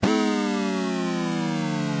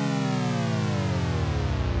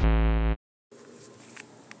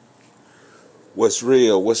What's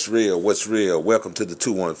real? What's real? What's real? Welcome to the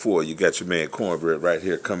 214. You got your man Cornbread right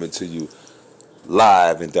here coming to you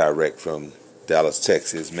live and direct from Dallas,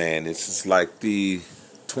 Texas. Man, this is like the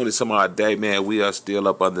 20 some odd day, man. We are still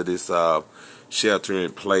up under this shelter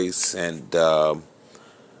in place, and I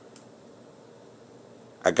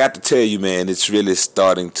got to tell you, man, it's really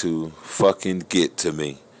starting to fucking get to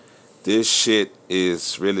me. This shit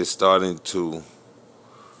is really starting to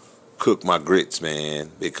cook my grits,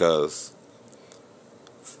 man, because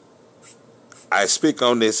I speak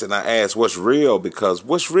on this and I ask what's real, because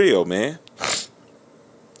what's real, man?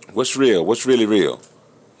 What's real? What's really real?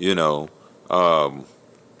 You know, I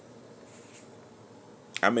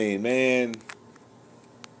mean, man,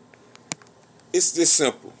 it's this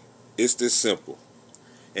simple. It's this simple.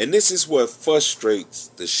 And this is what frustrates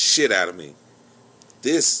the shit out of me.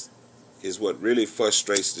 This is what really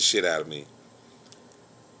frustrates the shit out of me.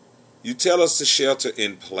 You tell us to shelter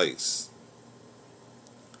in place,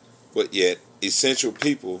 but yet essential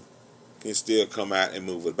people can still come out and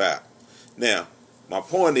move about. Now, my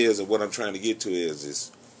point is, and what I'm trying to get to is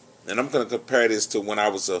this, and I'm going to compare this to when I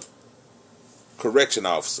was a correction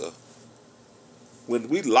officer. When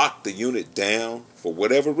we locked the unit down, for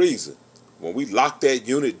whatever reason, when we locked that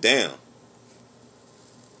unit down,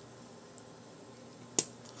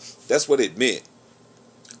 that's what it meant.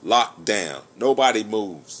 Locked down. Nobody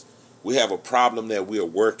moves. We have a problem that we are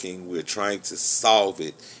working, we're trying to solve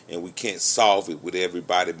it, and we can't solve it with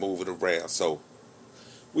everybody moving around. So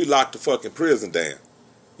we locked the fucking prison down.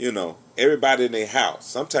 You know, everybody in their house.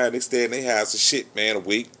 Sometimes they stay in their house a shit, man, a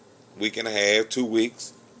week and a half, 2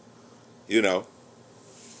 weeks. You know,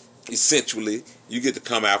 essentially, you get to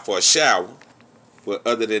come out for a shower. But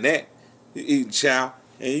other than that, you eat and shower.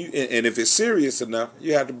 And if it's serious enough,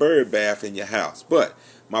 you have the bird bath in your house. But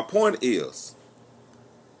my point is,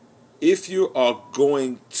 if you are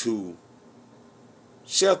going to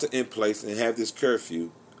shelter in place and have this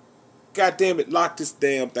curfew, goddamn it, lock this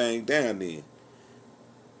damn thing down then.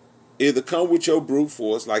 Either come with your brute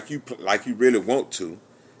force like you really want to,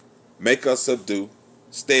 make us subdue,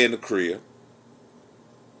 stay in the crib,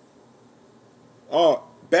 or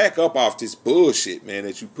back up off this bullshit, man,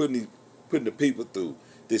 that you're putting the people through.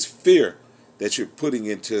 This fear that you're putting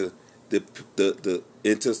into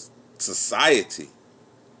into society.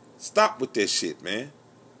 Stop with this shit, man.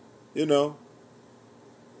 You know,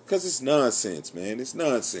 because it's nonsense, man. It's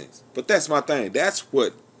nonsense. But that's my thing. That's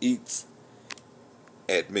what eats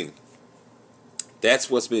at me.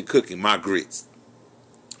 That's what's been cooking my grits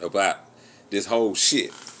about this whole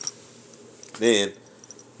shit. Then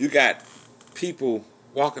you got people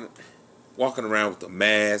walking around with the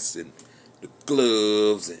masks and the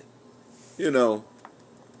gloves, and you know,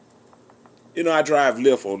 I drive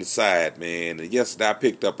Lyft on the side, man. And yesterday I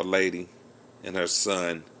picked up a lady and her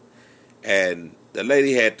son, and the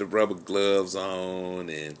lady had the rubber gloves on,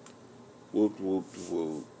 and whoop whoop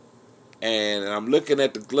whoop. And I'm looking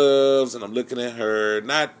at the gloves, and I'm looking at her,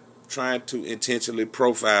 not trying to intentionally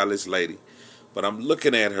profile this lady, but I'm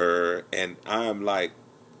looking at her, and I'm like,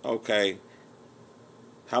 okay,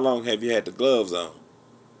 how long have you had the gloves on?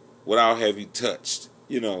 What all have you touched?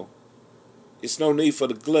 You know, it's no need for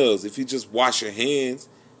the gloves. If you just wash your hands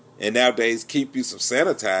and nowadays keep you some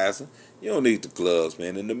sanitizer, you don't need the gloves,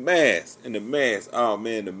 man. And the mask, oh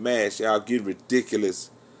man, the mask, y'all get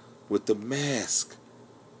ridiculous with the mask.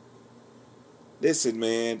 Listen,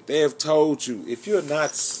 man, they have told you, if you're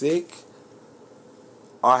not sick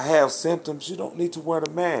or have symptoms, you don't need to wear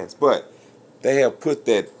the mask. But they have put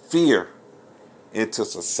that fear into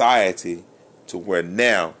society to where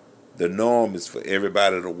now the norm is for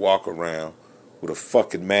everybody to walk around with a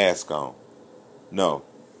fucking mask on. No,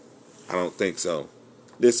 I don't think so.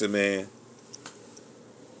 Listen, man,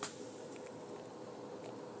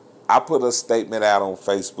 I put a statement out on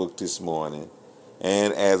Facebook this morning,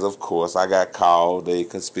 and as of course I got called a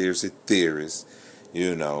conspiracy theorist,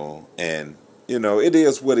 you know, and you know, it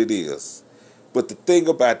is what it is. But the thing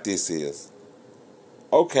about this is,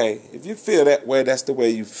 okay, if you feel that way, that's the way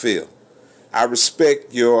you feel. I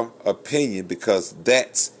respect your opinion because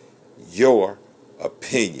that's your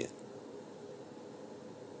opinion.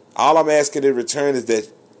 All I'm asking in return is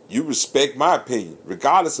that you respect my opinion,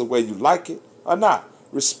 regardless of whether you like it or not.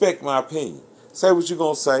 Respect my opinion. Say what you're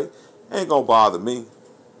going to say. Ain't going to bother me.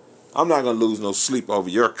 I'm not going to lose no sleep over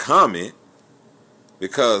your comment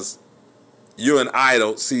because you and I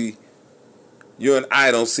don't see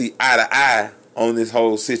eye to eye on this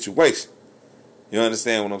whole situation. You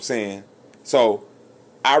understand what I'm saying? So,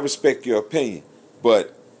 I respect your opinion.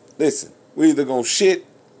 But, listen, we're either going to shit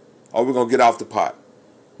or we're going to get off the pot.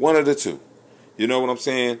 One of the two. You know what I'm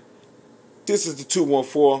saying? This is the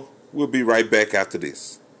 214. We'll be right back after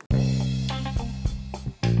this.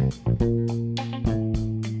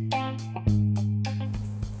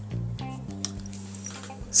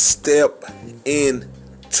 Step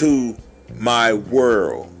into my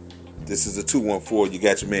world. This is the 214. You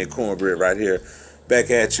got your man Cornbread right here, back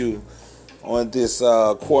at you on this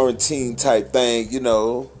quarantine type thing. You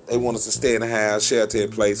know, they want us to stay in the house, shelter in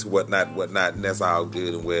place, whatnot, and that's all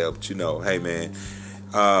good and well. But you know, hey man,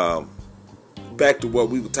 back to what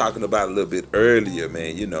we were talking about a little bit earlier,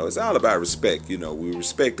 man. You know, it's all about respect. You know, we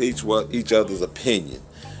respect each other's opinion.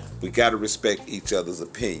 We got to respect each other's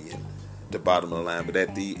opinion. The bottom of the line, but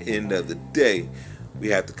at the end of the day, we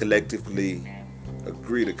have to collectively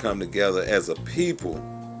agree to come together as a people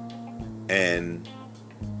and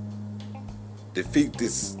defeat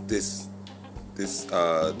this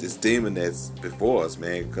demon that's before us,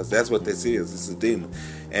 man. Because that's what this is. It's a demon,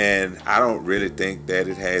 and I don't really think that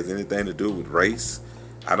it has anything to do with race.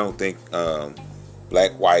 I don't think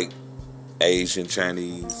black, white, Asian,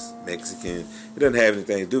 Chinese, Mexican. It doesn't have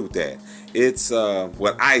anything to do with that. It's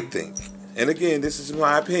what I think. And again, this is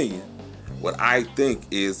my opinion. What I think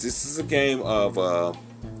is this is a game of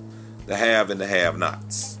the have and the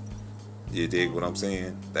have-nots. You dig what I'm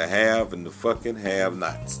saying? The have and the fucking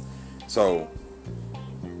have-nots. So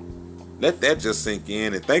let that just sink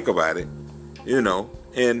in and think about it, you know,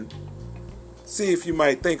 and see if you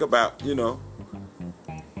might think about, you know,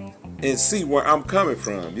 and see where I'm coming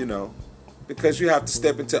from, you know, because you have to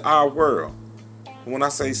step into our world. When I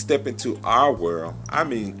say step into our world, I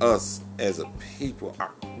mean us as a people,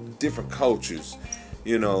 our different cultures,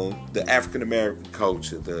 you know, the African American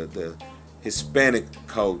culture, the Hispanic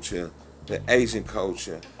culture, the Asian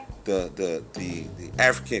culture, the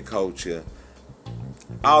African culture,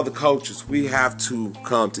 all the cultures. We have to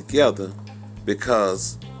come together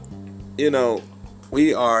because, you know,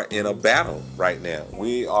 we are in a battle right now.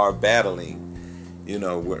 We are battling, you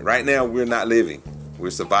know, right now we're not living,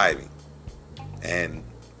 we're surviving. And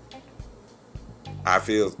I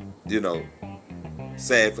feel, you know,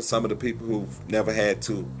 sad for some of the people who've never had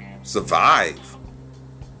to survive,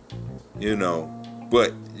 you know,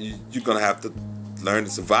 but you're going to have to learn to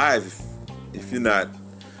survive if you're not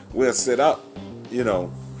well set up, you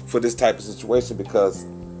know, for this type of situation, because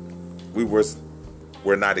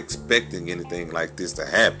we're not expecting anything like this to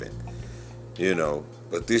happen, you know,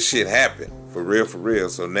 but this shit happened for real.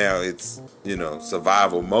 So now it's, you know,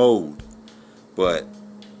 survival mode. But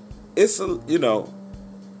it's you know,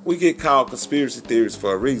 we get called conspiracy theories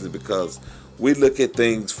for a reason, because we look at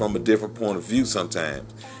things from a different point of view sometimes,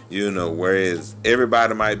 you know, whereas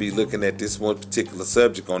everybody might be looking at this one particular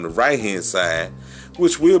subject on the right hand side,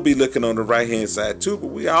 which we'll be looking on the right hand side too, but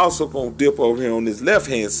we also gonna dip over here on this left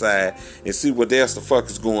hand side and see what else the fuck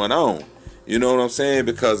is going on. You know what I'm saying?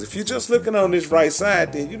 Because if you're just looking on this right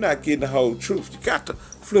side, then you're not getting the whole truth. You got to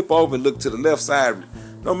flip over and look to the left side.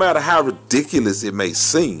 No matter how ridiculous it may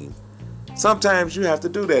seem, sometimes you have to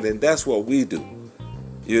do that, and that's what we do.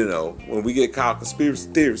 You know, when we get called conspiracy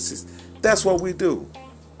theorists, that's what we do.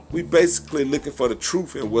 We basically looking for the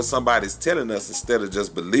truth in what somebody's telling us instead of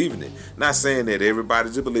just believing it. Not saying that everybody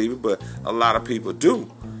just believe it, but a lot of people do.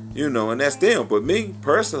 You know, and that's them. But me,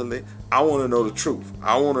 personally, I want to know the truth.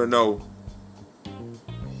 I want to know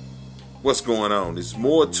what's going on. There's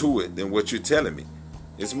more to it than what you're telling me.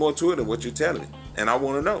 It's more to it than what you're telling me. And I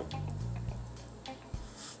want to know.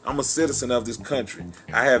 I'm a citizen of this country.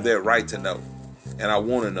 I have that right to know. And I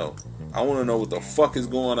want to know. I want to know what the fuck is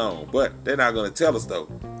going on. But they're not going to tell us, though.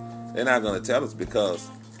 They're not going to tell us because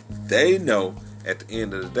they know at the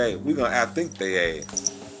end of the day, we're going to outthink their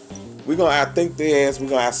ass. We're going to outthink their ass. We're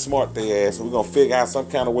going to outsmart their ass. And we're going to figure out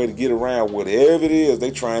some kind of way to get around whatever it is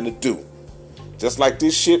they're trying to do. Just like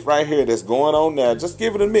this shit right here that's going on now. Just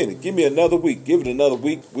give it a minute. Give me another week. Give it another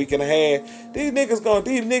week and a half. These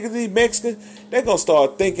Mexicans, they're going to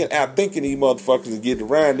start outthinking these motherfuckers and getting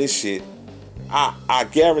around this shit. I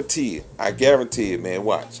guarantee it. I guarantee it, man.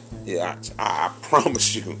 Watch. Yeah, I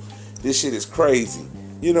promise you. This shit is crazy.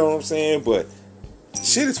 You know what I'm saying? But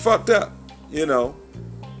shit is fucked up. You know.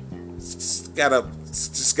 Just got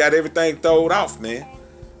everything thrown off, man.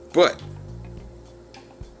 But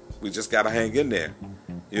we just gotta hang in there.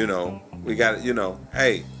 You know, we gotta, you know,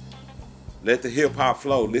 hey, let the hip hop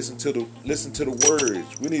flow. Listen to the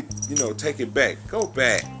words. We need, you know, take it back. Go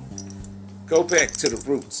back to the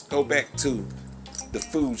roots. Go back to the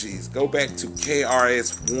Fugees. Go back to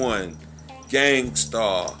KRS-One, Gang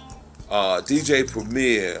Starr, DJ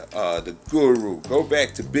Premier, the Guru. Go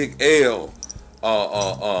back to Big L,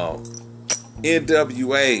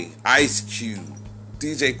 NWA, Ice Cube,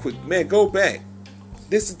 DJ Quick. Man, go back.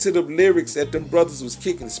 Listen to the lyrics that them brothers was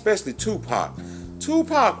kicking, especially Tupac.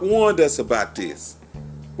 Tupac warned us about this,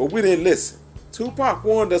 but we didn't listen. Tupac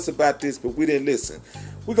warned us about this, but we didn't listen.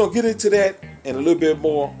 We're going to get into that and a little bit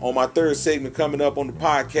more on my third segment coming up on the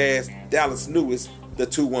podcast, Dallas' newest, The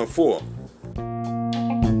 214.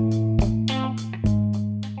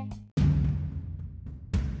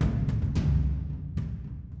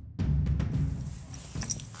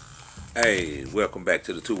 Hey, welcome back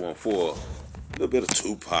to the 214. A little bit of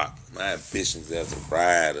Tupac, my ambitions as a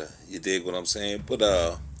writer. You dig what I'm saying? But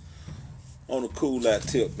on a cool out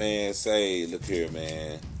tip, man, say, look here,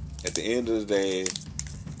 man. At the end of the day,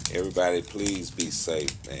 everybody please be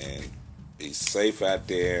safe, man. Be safe out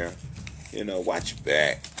there. You know, watch your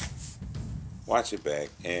back. Watch your back.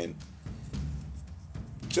 And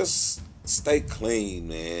just stay clean,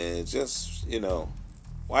 man. Just, you know,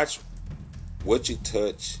 watch what you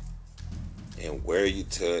touch and where you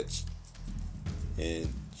touch.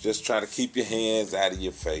 And just try to keep your hands out of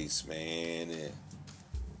your face, man. And,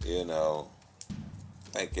 you know,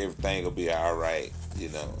 think everything will be all right, you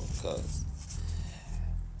know, because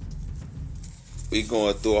we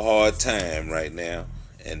going through a hard time right now.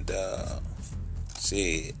 And,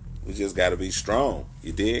 shit, we just got to be strong,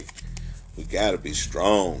 you dig? We got to be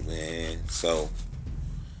strong, man. So,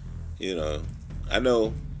 you know, I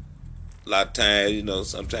know a lot of times, you know,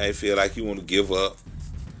 sometimes you feel like you want to give up.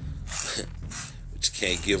 But you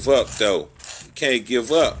can't give up, though. You can't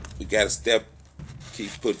give up. We got to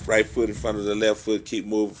put right foot in front of the left foot, keep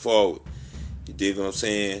moving forward. You dig what I'm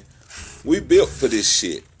saying? We built for this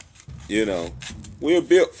shit. You know, we're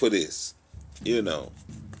built for this. You know,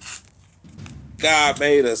 God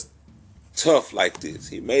made us tough like this.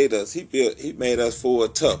 He made us for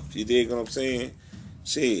tough. You dig what I'm saying?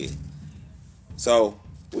 Shit. So,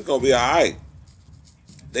 we're going to be all right.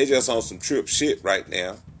 They just on some trip shit right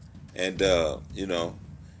now. And, you know,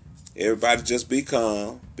 everybody just be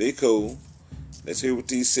calm, be cool. Let's hear what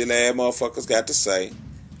these silly ass motherfuckers got to say.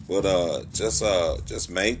 But just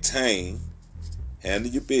maintain, handle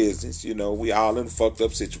your business. You know, we all in a fucked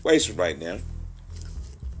up situation right now.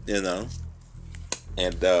 You know.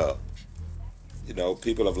 And, you know,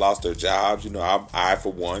 people have lost their jobs. You know, I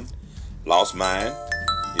for one, lost mine.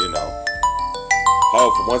 You know.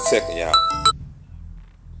 Hold for 1 second, y'all.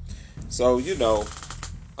 So, you know,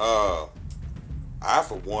 I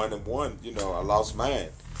for one, you know, I lost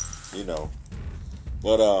mine. You know.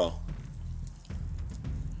 But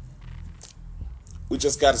we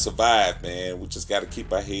just gotta survive, man. We just gotta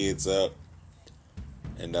keep our heads up.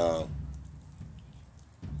 And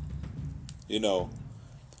you know,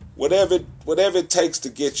 whatever it takes to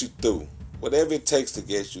get you through. Whatever it takes to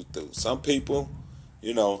get you through. Some people,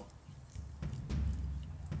 you know,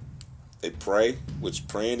 they pray, which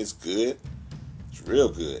praying is good. It's real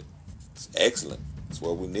good. It's excellent. It's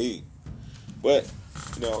what we need. But,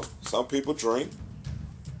 you know, some people drink.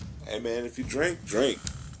 Hey, man, if you drink.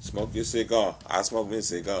 Smoke your cigar. I smoke me a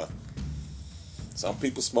cigar. Some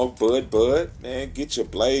people smoke bud. Man, get your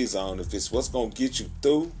blaze on. If it's what's going to get you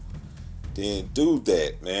through, then do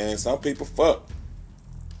that, man. Some people fuck.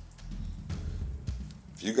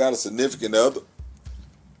 If you got a significant other,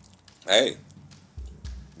 hey,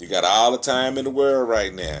 you got all the time in the world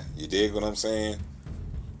right now. You dig what I'm saying?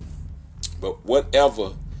 But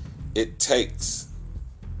whatever it takes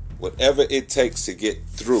to get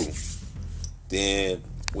through, then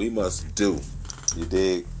we must do. You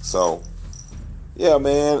dig? So, yeah,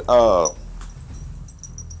 man.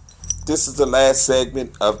 This is the last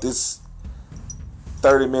segment of this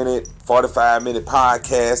 30-minute, 45-minute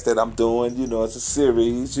podcast that I'm doing. You know, it's a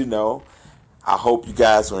series, you know. I hope you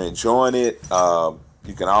guys are enjoying it.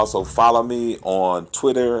 You can also follow me on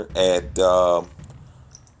Twitter at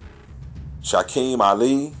Shakeem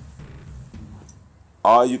Ali.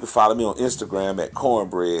 Or you can follow me on Instagram at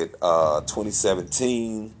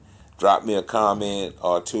Cornbread2017. Drop me a comment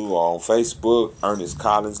or two on Facebook, Ernest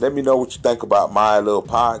Collins. Let me know what you think about my little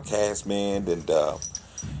podcast, man. And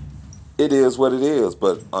it is what it is.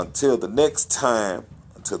 But until the next time,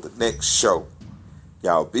 until the next show,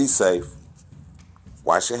 y'all be safe.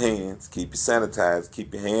 Wash your hands. Keep you sanitized.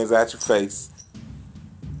 Keep your hands out your face.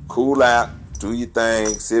 Cool out. Do your thing.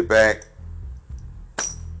 Sit back.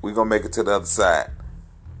 We're going to make it to the other side.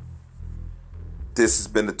 This has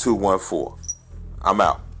been the 214. I'm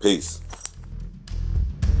out. Peace.